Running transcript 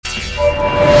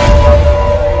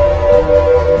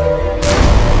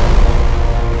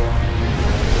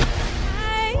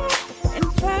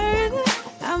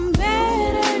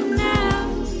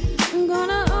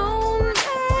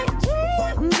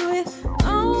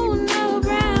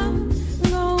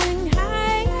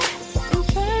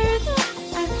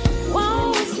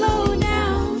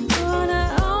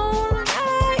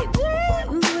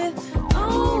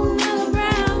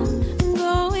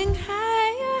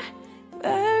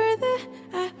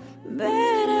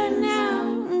better now.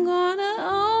 I'm gonna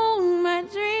own my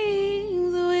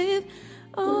dreams with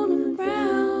Owen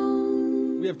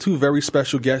Brown. We have two very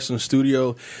special guests in the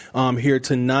studio here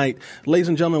tonight. Ladies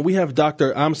and gentlemen, we have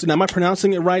Dr. Amsu. Now, am I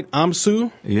pronouncing it right?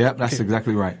 Amsu? Yep, that's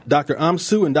exactly right. Dr.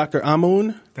 Amsu and Dr.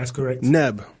 Amun? That's correct.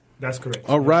 Neb. That's correct.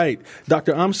 All right.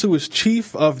 Dr. Amsu is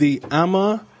chief of the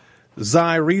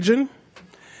Amazigh region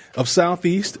of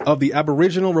Southeast of the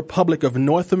Aboriginal Republic of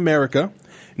North America,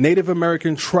 Native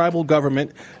American tribal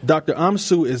government. Dr.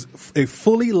 Amsu is a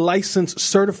fully licensed,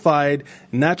 certified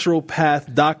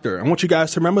naturopath doctor. I want you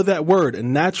guys to remember that word, a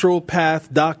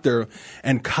naturopath doctor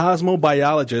and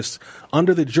cosmobiologist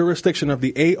under the jurisdiction of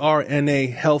the ARNA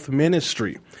Health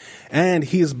Ministry. And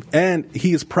he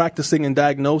is practicing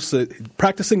diagnosis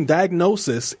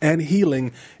and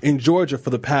healing in Georgia for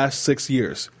the past 6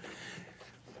 years.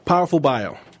 Powerful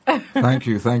bio. Thank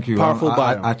you. Powerful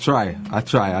bio. I try.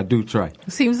 I do try.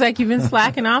 Seems like you've been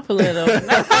slacking off a little. You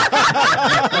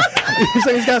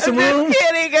say he's got some room?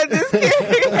 I'm just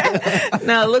kidding.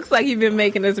 No, it looks like you've been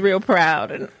making us real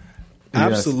proud.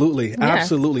 Absolutely.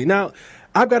 Now,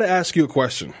 I've got to ask you a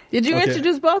question. Did you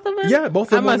introduce both of them? Yeah,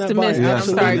 both of them. I must have missed it. Yes,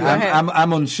 I'm sorry. Go ahead.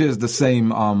 Amun shares the same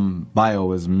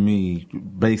bio as me,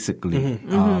 basically.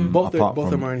 Both of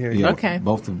them are in here. Yeah, Okay.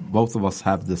 Both of us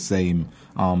have the same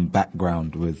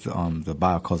background with the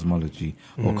biocosmology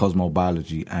or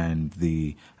cosmobiology and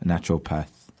the naturopath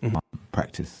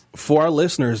practice. For our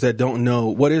listeners that don't know,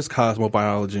 what is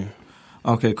cosmobiology?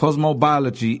 Okay,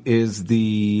 cosmobiology is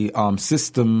the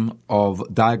system of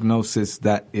diagnosis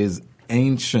that is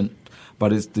ancient,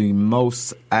 but it's the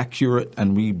most accurate,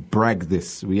 and we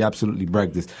absolutely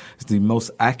brag this. It's the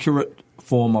most accurate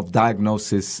form of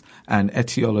diagnosis and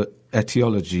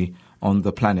etiology on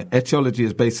the planet. Etiology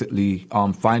is basically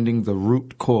finding the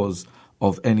root cause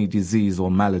of any disease or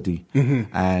malady.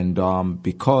 And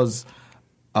because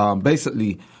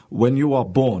basically when you are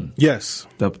born, yes,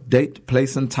 the date,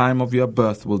 place, and time of your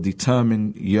birth will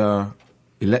determine your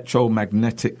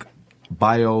electromagnetic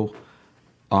bio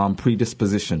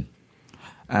predisposition.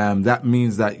 That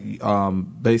means that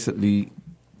basically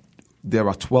there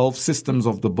are 12 systems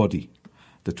of the body.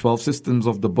 The 12 systems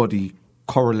of the body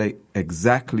correlate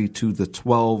exactly to the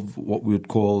 12 what we would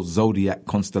call zodiac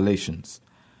constellations.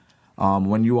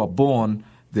 When you are born,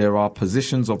 there are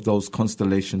positions of those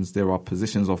constellations. There are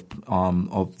positions of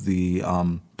the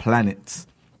planets,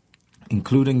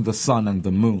 including the sun and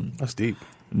the moon. That's deep.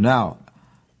 Now,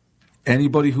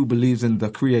 anybody who believes in the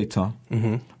Creator,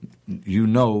 you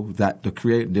know that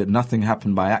that nothing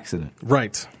happened by accident.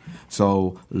 Right.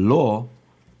 So law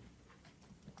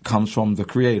comes from the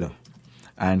Creator,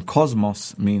 and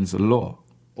cosmos means law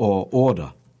or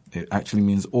order. It actually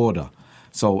means order.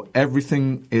 So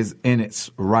everything is in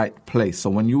its right place. So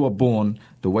when you were born,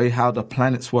 the way how the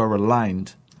planets were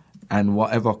aligned and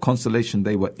whatever constellation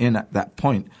they were in at that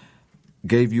point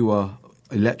gave you a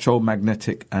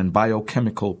electromagnetic and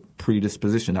biochemical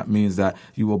predisposition. That means that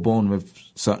you were born with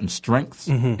certain strengths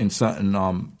in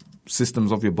certain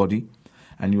systems of your body,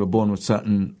 and you were born with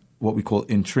certain what we call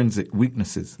intrinsic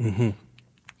weaknesses.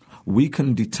 We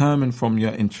can determine from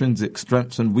your intrinsic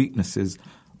strengths and weaknesses,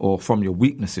 or from your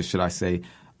weaknesses, should I say,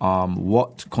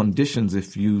 what conditions,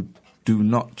 if you do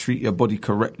not treat your body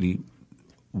correctly,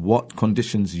 what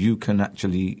conditions you can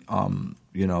actually,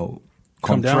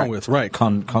 Come down with, right.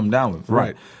 Come down with,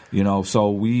 right.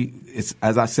 So it's,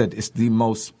 as I said, it's the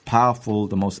most powerful,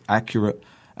 the most accurate,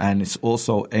 and it's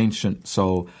also ancient.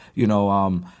 So,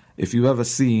 if you ever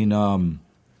seen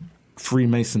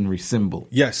Freemasonry symbol.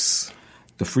 Yes.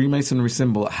 The Freemasonry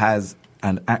symbol has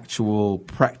an actual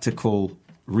practical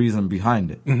reason behind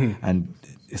it. And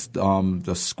it's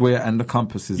the square and the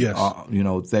compasses are,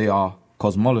 they are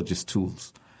cosmologist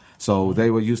tools. So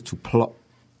they were used to plot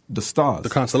the stars, the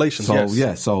constellations.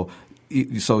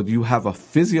 So you have a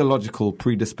physiological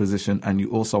predisposition, and you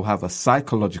also have a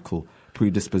psychological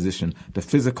predisposition. The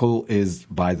physical is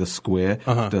by the square.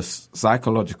 The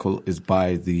psychological is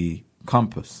by the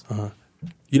compass.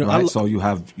 Right? So you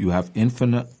have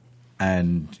infinite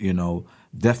and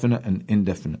definite and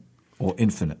indefinite, or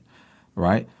infinite,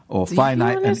 right? Or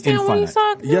finite and infinite.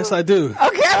 Yes, I do.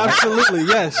 Okay. Absolutely,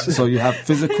 yes. So you have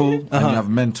physical and you have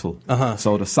mental.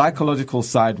 So the psychological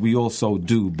side we also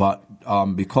do, but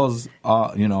because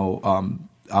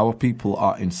our people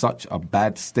are in such a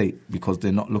bad state because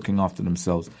they're not looking after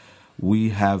themselves, we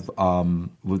have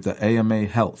with the AMA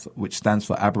Health, which stands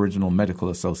for Aboriginal Medical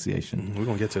Association. We're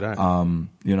going to get to that.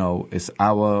 It's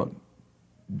our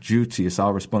duty, it's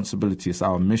our responsibility, it's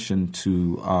our mission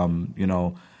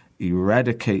to,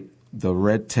 eradicate the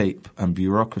red tape and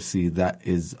bureaucracy that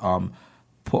is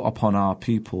put upon our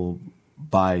people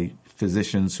by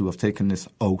physicians who have taken this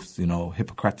oath,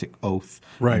 Hippocratic oath.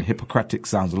 Right. And Hippocratic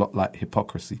sounds a lot like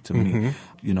hypocrisy to me.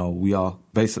 We are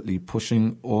basically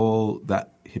pushing all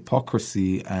that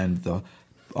hypocrisy and the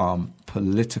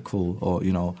political or,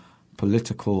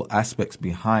 political aspects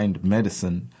behind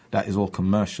medicine that is all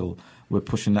commercial. We're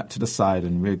pushing that to the side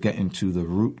and we're getting to the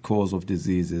root cause of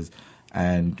diseases,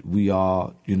 and we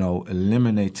are,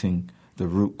 eliminating the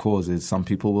root causes. Some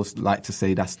people will like to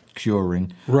say that's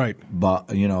curing. Right. But,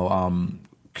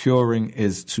 curing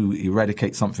is to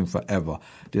eradicate something forever.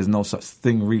 There's no such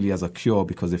thing really as a cure,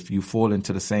 because if you fall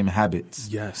into the same habits,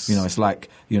 yes, it's like,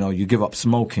 you give up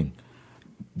smoking.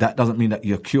 That doesn't mean that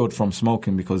you're cured from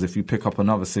smoking, because if you pick up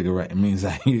another cigarette, it means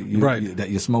that that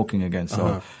you're smoking again.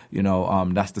 So,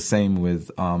 that's the same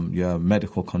with your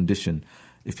medical condition.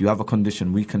 If you have a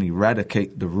condition, we can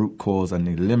eradicate the root cause and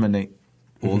eliminate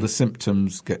all the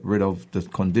symptoms, get rid of the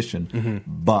condition.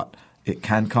 But it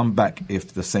can come back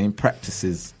if the same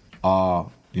practices are,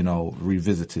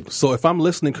 revisited. So if I'm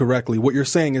listening correctly, what you're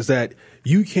saying is that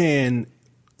you can,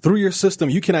 through your system,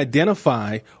 you can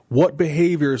identify what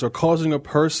behaviors are causing a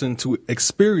person to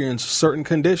experience certain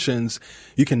conditions.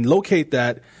 You can locate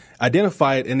that,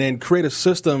 identify it, and then create a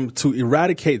system to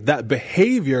eradicate that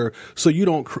behavior so you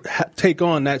don't take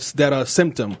on that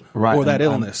symptom or that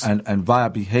illness. And via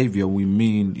behavior, we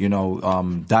mean,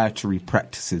 dietary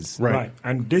practices. Right.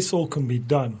 And this all can be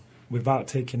done without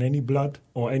taking any blood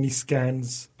or any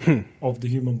scans of the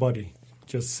human body.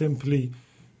 Just simply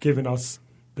giving us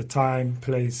the time,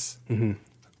 place,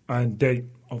 and date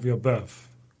of your birth.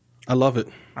 I love it.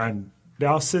 And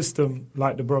our system,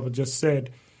 like the brother just said,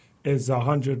 is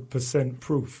 100%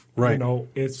 proof. Right.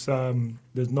 It's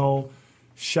there's no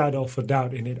shadow for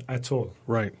doubt in it at all.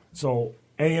 Right. So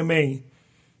AMA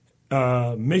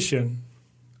mission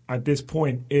at this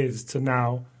point is to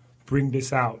now bring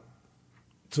this out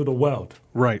to the world.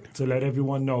 Right. To let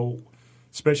everyone know,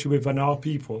 especially within our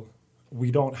people,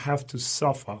 we don't have to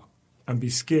suffer and be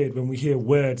scared when we hear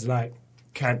words like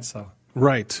cancer.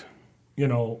 Right.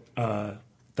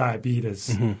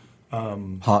 Diabetes.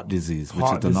 Heart disease, which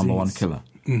is the number one killer.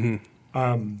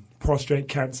 Prostate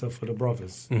cancer for the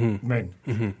brothers, men,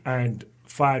 and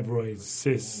fibroids,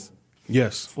 cysts.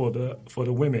 Yes. For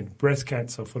the women, breast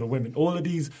cancer for the women. All of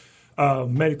these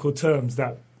medical terms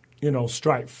that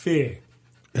strike fear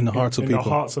in the hearts of people. In the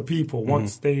hearts of people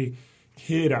once they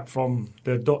hear that from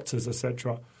their doctors,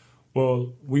 etc.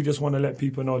 Well, we just want to let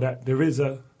people know that there is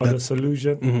a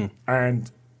solution,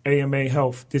 and AMA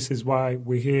Health. This is why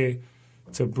we're here,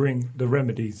 to bring the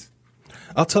remedies.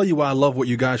 I'll tell you why I love what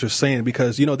you guys are saying,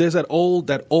 because, there's that old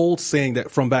saying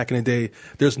that from back in the day,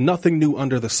 there's nothing new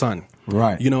under the sun.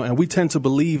 Right. And we tend to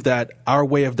believe that our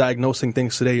way of diagnosing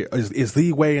things today is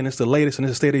the way, and it's the latest, and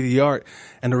it's the state of the art.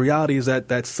 And the reality is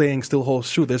that saying still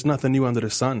holds true. There's nothing new under the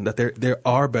sun, that there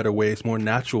are better ways, more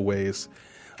natural ways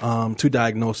to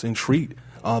diagnose and treat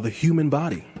the human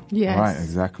body. Yes. Right,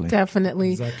 exactly.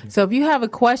 Definitely. So if you have a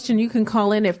question, you can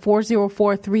call in at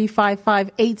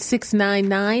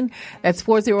 404-355-8699. That's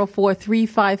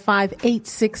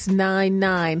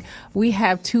 404-355-8699. We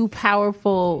have two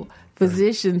powerful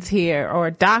physicians here, or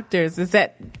doctors. Is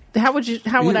that, how would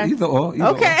I? Either or.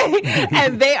 Okay.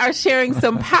 And they are sharing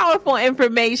some powerful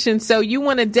information. So you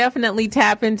want to definitely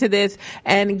tap into this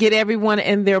and get everyone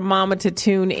and their mama to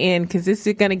tune in, because this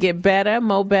is going to get better,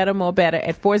 more better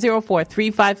at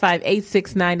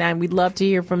 404-355-8699. We'd love to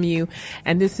hear from you.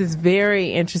 And this is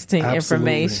very interesting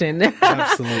information.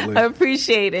 Absolutely. I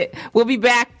appreciate it. We'll be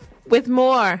back with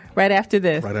more right after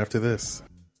this. Right after this.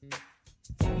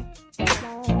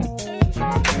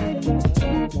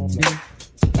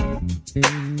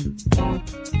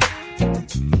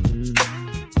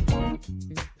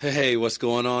 Hey, what's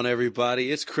going on, everybody?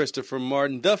 It's Christopher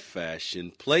Martin, the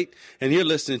Fashion Plate, and you're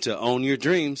listening to Own Your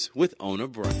Dreams with Ona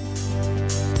Brown.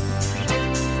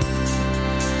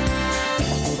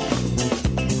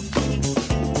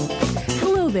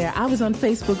 There. I was on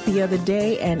Facebook the other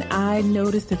day, and I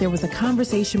noticed that there was a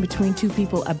conversation between two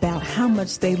people about how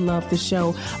much they love the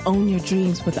show Own Your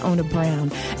Dreams with Ona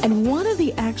Brown. And one of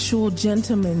the actual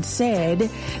gentlemen said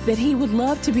that he would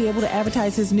love to be able to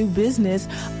advertise his new business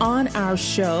on our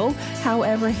show.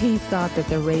 However, he thought that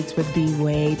the rates would be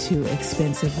way too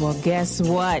expensive. Well, guess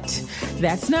what?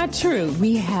 That's not true.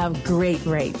 We have great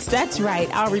rates. That's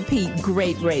right. I'll repeat,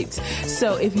 great rates.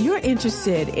 So if you're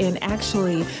interested in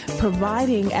actually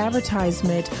providing doing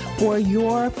advertisement for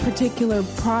your particular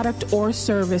product or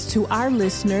service to our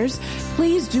listeners,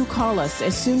 please do call us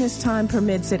as soon as time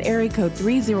permits at area code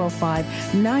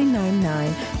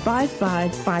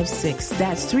 305-999-5556.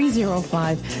 That's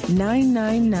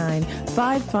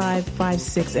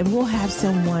 305-999-5556. And we'll have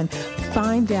someone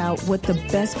find out what the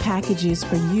best package is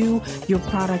for you, your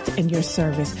product, and your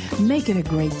service. Make it a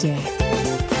great day.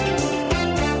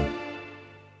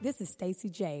 This is Stacey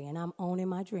J, and I'm owning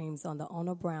my dreams on the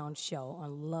Ona Brown Show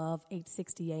on Love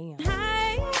 860 AM.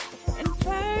 Higher and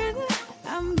further,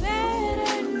 I'm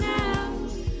better now.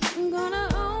 I'm gonna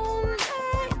own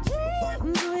my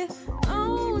dreams with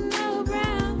Ona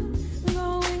Brown.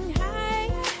 Going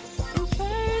higher and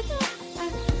further, I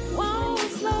won't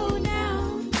slow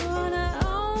down. Gonna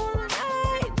own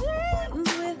my dreams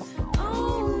with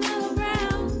Ona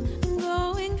Brown.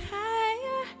 Going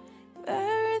higher,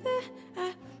 further,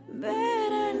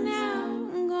 better now.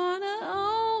 I'm gonna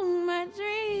own my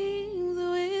dreams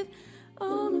with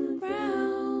Ona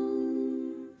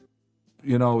Brown.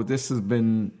 You know, this has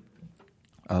been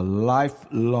a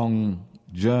lifelong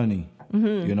journey.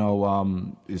 You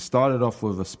know, it started off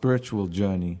with a spiritual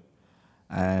journey,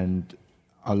 and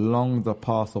along the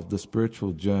path of the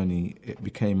spiritual journey, it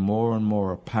became more and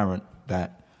more apparent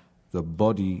that the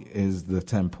body is the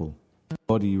temple. The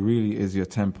body really is your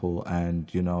temple,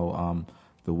 and, you know,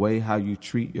 the way how you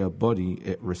treat your body,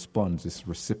 it responds. It's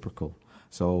reciprocal.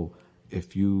 So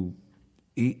if you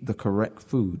eat the correct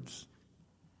foods,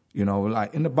 you know,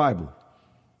 like in the Bible,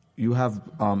 you have,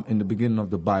 in the beginning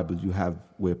of the Bible, you have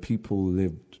where people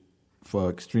lived for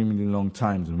extremely long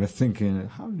times, and we're thinking,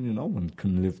 how no one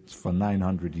can live for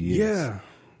 900 years? Yeah.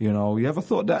 You know, you ever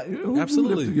thought that?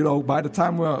 Absolutely. You know, by the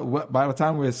time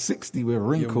we're 60, we're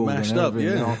wrinkled, you're mashed and up.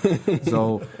 Yeah. You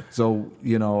know? so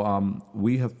you know,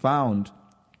 we have found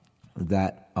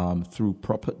that through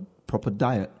proper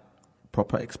diet,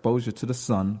 proper exposure to the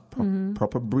sun,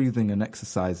 proper breathing and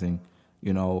exercising,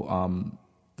 you know,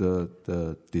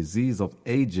 the disease of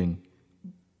aging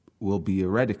will be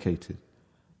eradicated,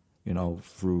 you know,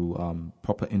 through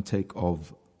proper intake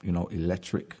of, you know,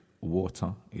 electric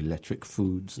water, electric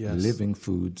foods, living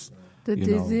foods.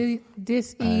 The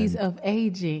disease of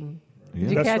aging. Yeah.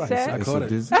 Did you catch that? I caught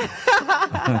it.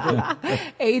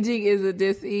 Aging is a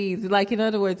disease. Like, in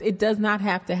other words, it does not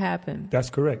have to happen. That's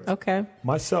correct. Okay.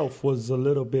 Myself was a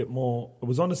little bit more, it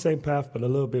was on the same path, but a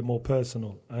little bit more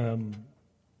personal.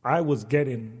 I was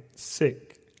getting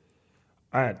sick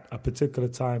at a particular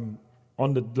time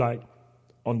on the day,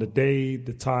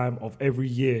 the time of every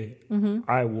year.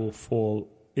 I will fall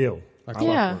ill. Like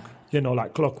clockwork. You know,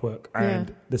 like clockwork.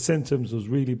 And the symptoms was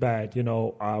really bad. You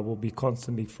know, I will be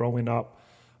constantly throwing up.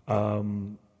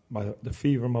 The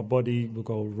fever in my body will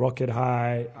go rocket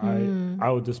high. I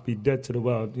would just be dead to the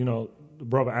world. You know,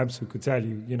 Brother Amsu could tell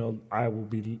you, you know, I will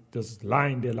be just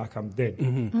lying there like I'm dead.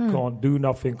 Can't do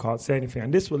nothing, can't say anything.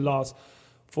 And this will last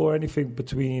for anything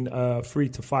between 3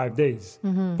 to 5 days.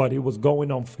 But it was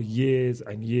going on for years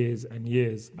and years and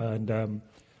years. And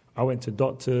I went to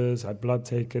doctors, had blood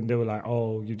taken. They were like,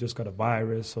 oh, you just got a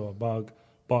virus or a bug.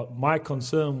 But my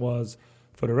concern was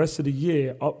for the rest of the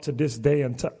year, up to this day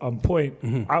and point,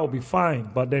 I will be fine.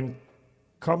 But then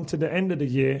come to the end of the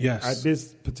year, at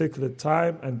this particular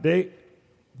time and date,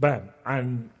 bam,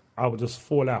 and I would just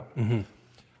fall out.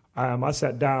 I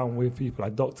sat down with people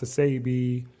like Dr.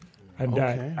 Sabi and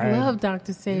that. And, I love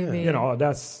Dr. Sabi. You know,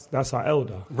 that's our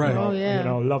elder. Right. You know, Oh, yeah. You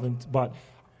know, loving, but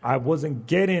I wasn't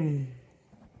getting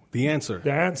The answer.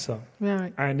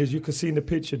 Right. And as you can see in the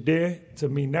picture there, to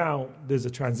me now, there's a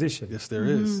transition. Yes, there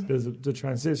is. There's the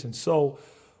transition. So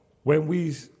when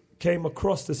we came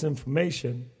across this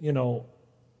information, you know,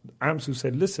 Amsu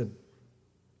said, listen,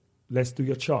 let's do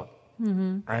your chart.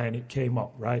 And it came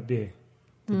up right there.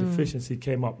 The deficiency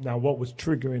came up. Now, what was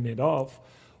triggering it off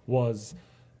was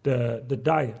the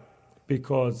diet,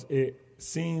 because it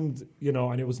seemed, you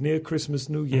know, and it was near Christmas,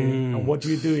 New Year. And what do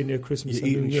you do near Christmas You're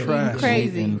and New eating Year? trash.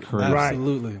 Crazy. Right.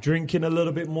 Absolutely. Drinking a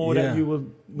little bit more that you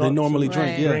would not normally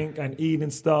drink, drink and eating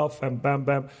stuff and bam,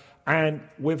 bam. And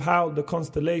with how the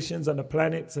constellations and the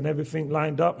planets and everything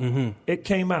lined up, it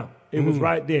came out. It was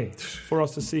right there for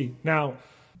us to see. Now,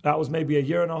 that was maybe a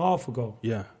year and a half ago.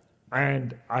 Yeah.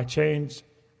 And I changed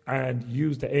and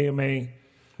used the AMA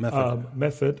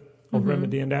method of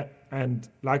remedying that. And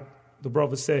like the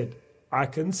brother said, I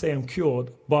can say I'm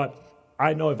cured, but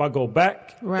I know if I go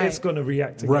back, it's going to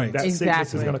react again. Right. That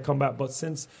sickness is going to come back. But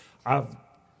since I've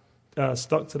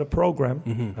stuck to the program,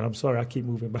 and I'm sorry, I keep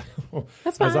moving back.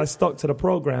 That's fine. As I stuck to the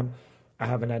program, I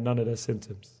haven't had none of the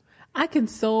symptoms. I can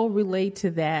so relate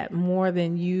to that more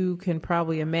than you can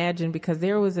probably imagine, because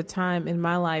there was a time in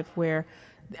my life where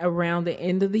around the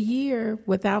end of the year,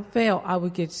 without fail, I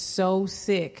would get so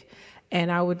sick. And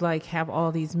I would like have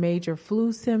all these major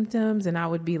flu symptoms, and I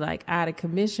would be like out of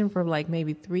commission for like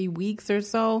maybe 3 weeks or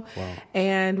so. Wow.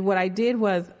 And what I did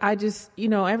was I just,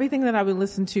 everything that I would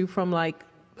listen to from like,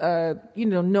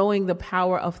 knowing the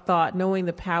power of thought, knowing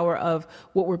the power of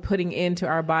what we're putting into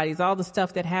our bodies, all the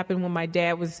stuff that happened when my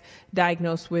dad was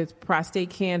diagnosed with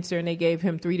prostate cancer and they gave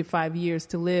him 3 to 5 years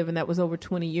to live. And that was over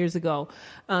 20 years ago.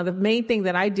 The main thing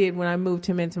that I did when I moved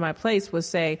him into my place was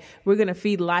say, we're going to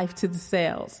feed life to the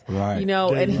cells, Right.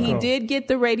 And he did get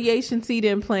the radiation seed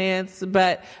implants.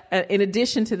 But in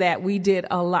addition to that, we did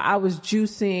a lot. I was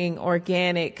juicing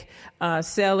organic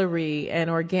celery and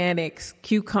organic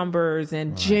cucumbers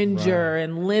and ginger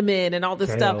and lemon and all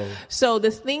this stuff. So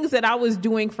the things that I was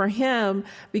doing for him,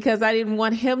 because I didn't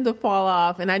want him to fall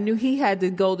off and I knew he had to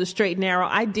go the straight and narrow,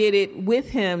 I did it with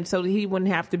him so that he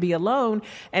wouldn't have to be alone.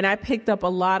 And I picked up a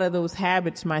lot of those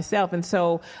habits myself. And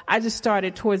so I just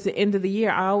started towards the end of the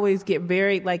year. I always get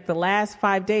very, like the last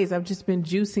 5 days, I've just been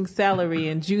juicing celery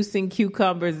and juicing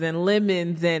cucumbers and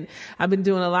lemons. And I've been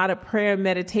doing a lot of prayer and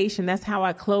meditation. That's how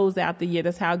I close out the year.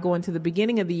 That's how I go into the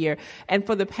beginning of the year. And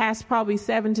for the past probably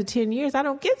 7 to 10 years, I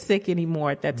don't get sick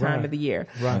anymore at that time of the year.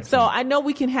 Right. So I know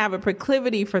we can have a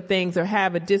proclivity for things or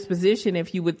have a disposition,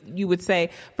 if you would say,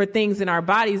 for things in our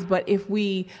bodies. But if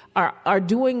we are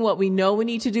doing what we know we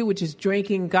need to do, which is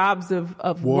drinking gobs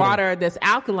of water that's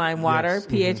alkaline water, Yes.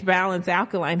 pH balance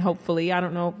alkaline, hopefully. I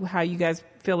don't know how you guys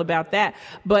feel about that,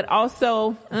 but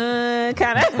also kind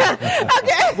of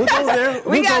okay. We'll go there.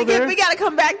 We gotta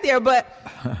come back there. But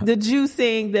the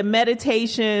juicing, the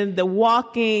meditation, the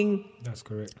walking, That's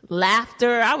correct.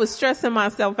 laughter. I was stressing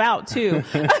myself out too.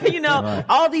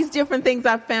 All these different things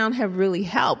I found have really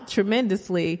helped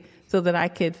tremendously, so that I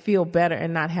could feel better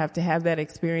and not have to have that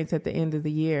experience at the end of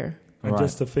the year. And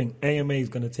just to think, AMA is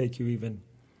going to take you even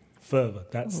further.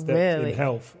 That step Really? in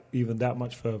health, even that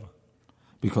much further.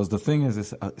 Because the thing is,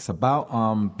 it's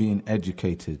about being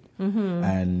educated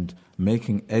and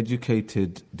making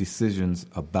educated decisions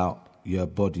about your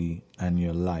body and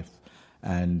your life.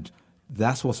 And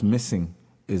that's what's missing,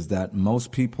 is that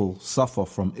most people suffer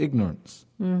from ignorance.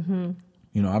 I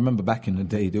remember back in the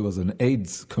day, there was an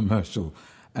AIDS commercial,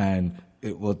 and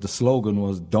the slogan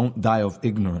was, "Don't die of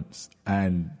ignorance."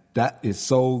 And that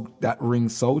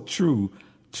rings so true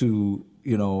to,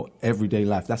 everyday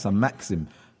life. That's a maxim.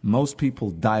 Most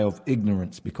people die of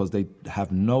ignorance because they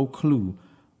have no clue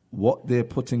what they're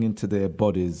putting into their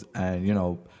bodies.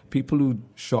 And, people who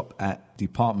shop at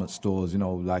department stores,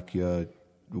 like your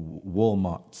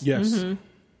Walmarts. Yes.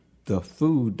 The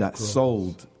food that's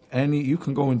sold, you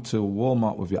can go into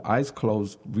Walmart with your eyes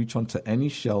closed, reach onto any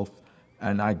shelf,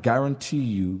 and I guarantee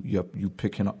you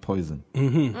picking up poison.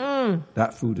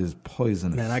 That food is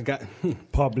poisonous. Man, I got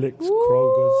Publix,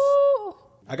 Kroger's.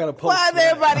 I got a post. Why did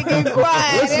everybody get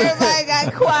quiet? Everybody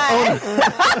got quiet.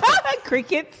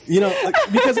 Crickets.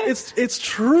 Because it's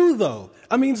true though.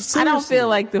 I mean, seriously. I don't feel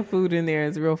like the food in there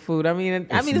is real food. I mean,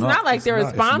 it's not like they're a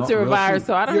sponsor of ours,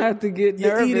 so I don't have to get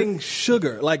You're nervous. eating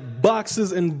sugar, like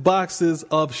boxes and boxes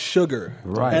of sugar.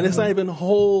 Right. And it's not even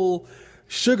whole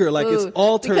sugar, like it's Food.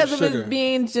 altered because sugar. of it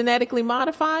being genetically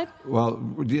modified. Well,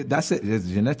 that's it. There's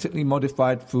genetically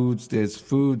modified foods. There's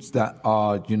foods that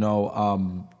are,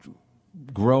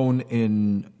 grown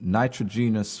in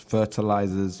nitrogenous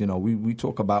fertilizers. We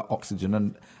talk about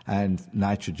oxygen and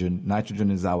nitrogen. Nitrogen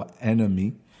is our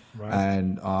enemy. Right.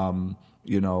 And,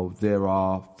 there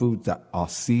are foods that are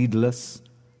seedless.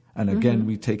 And again,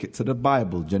 we take it to the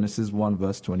Bible, Genesis 1,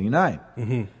 verse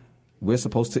 29. We're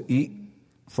supposed to eat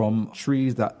from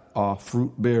trees that are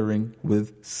fruit-bearing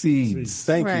with seeds.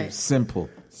 Thank you. Right. Simple.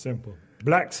 Simple.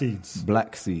 Black seeds.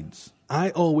 Black seeds.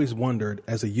 I always wondered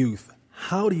as a youth,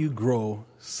 how do you grow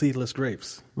seedless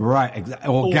grapes? Right, exactly.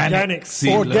 Organic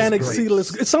seedless Organic grapes.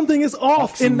 seedless. Something is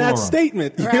off in that Oxymoron.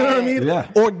 statement. You know what I mean? Yeah.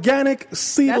 Organic That's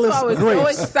seedless why I was grapes.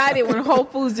 so excited when Whole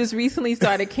Foods just recently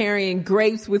started carrying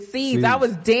grapes with seeds. I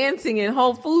was dancing in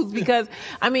Whole Foods because,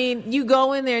 you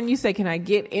go in there and you say, can I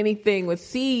get anything with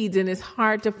seeds? And it's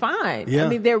hard to find. Yeah.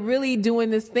 They're really doing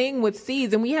this thing with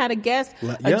seeds. And we had a guest,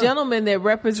 Yeah. a gentleman that 2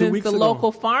 represents weeks the ago.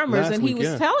 local farmers, Last and he week, was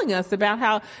yeah. telling us about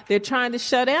how they're trying to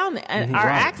shut down our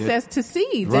Right. access to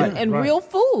seeds Right. and Right. real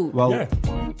food. Well, Yeah.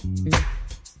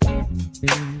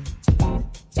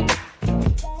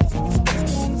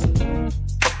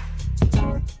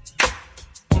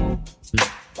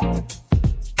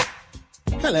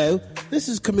 Hello, this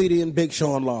is comedian Big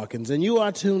Sean Larkins, and you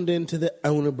are tuned in to the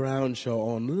Ona Brown Show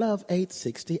on Love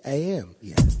 860 AM.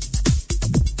 Yes.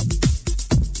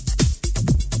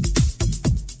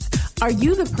 Are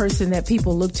you the person that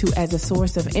people look to as a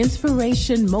source of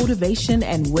inspiration, motivation,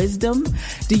 and wisdom?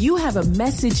 Do you have a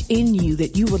message in you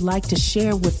that you would like to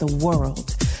share with the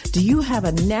world? Do you have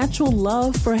a natural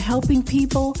love for helping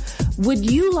people? Would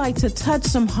you like to touch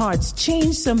some hearts,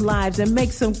 change some lives, and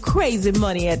make some crazy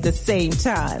money at the same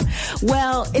time?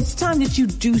 Well, it's time that you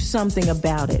do something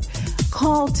about it.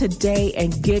 Call today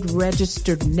and get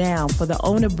registered now for the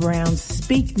Ona Brown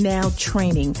Speak Now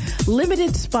training.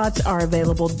 Limited spots are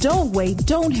available. Don't wait.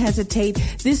 Don't hesitate.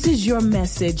 This is your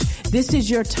message. This is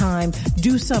your time.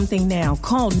 Do something now.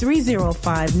 Call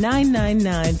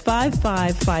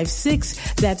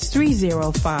 305-999-5556. That's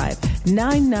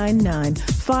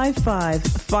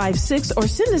 305-999-5556. Or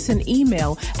send us an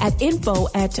email at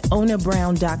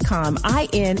info@onabrown.com.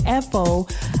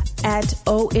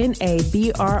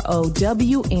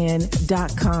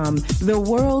 info@onabrown.com. The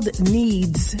world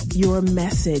needs your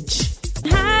message.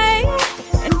 Higher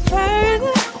and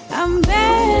further, I'm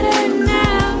better